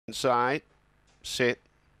Inside, set,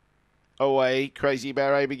 away. Crazy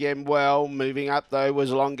Barrow began well. Moving up, though,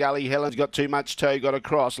 was Long Gully. Helen's got too much toe, got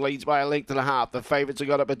across. Leads by a length and a half. The favourites have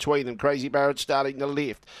got it between them. Crazy Barrett starting to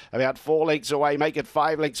lift. About 4 lengths away. Make it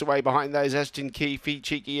 5 lengths away behind those. Aston Keefe,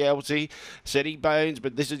 Cheeky Elsie, City Bones.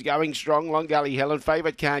 But this is going strong. Long Gully Helen.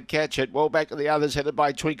 Favourite can't catch it. Well back to the others, headed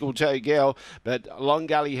by Twinkle Toe Girl. But Long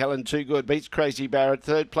Gully Helen, too good. Beats Crazy Barrett.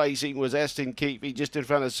 Third placing was Aston Keefe, just in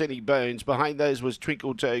front of City Bones. Behind those was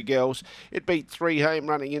Twinkle Toe Girls. It beat 3 home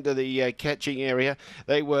running into the catching area.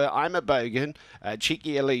 They were I'm a Bogan,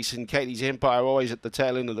 Cheeky Elise and Katie's Empire, always at the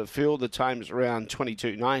tail end of the field. The time's around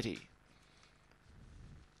 22.90.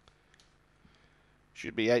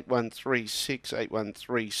 Should be 8136.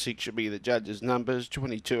 8136 should be the judges' numbers.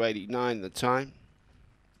 22.89 the time.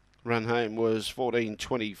 Run home was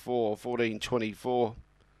 14.24. 14.24.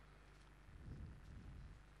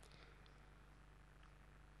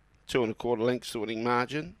 2 1/4 lengths the winning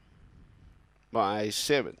margin by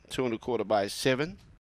 7. 2 1/4 by 7.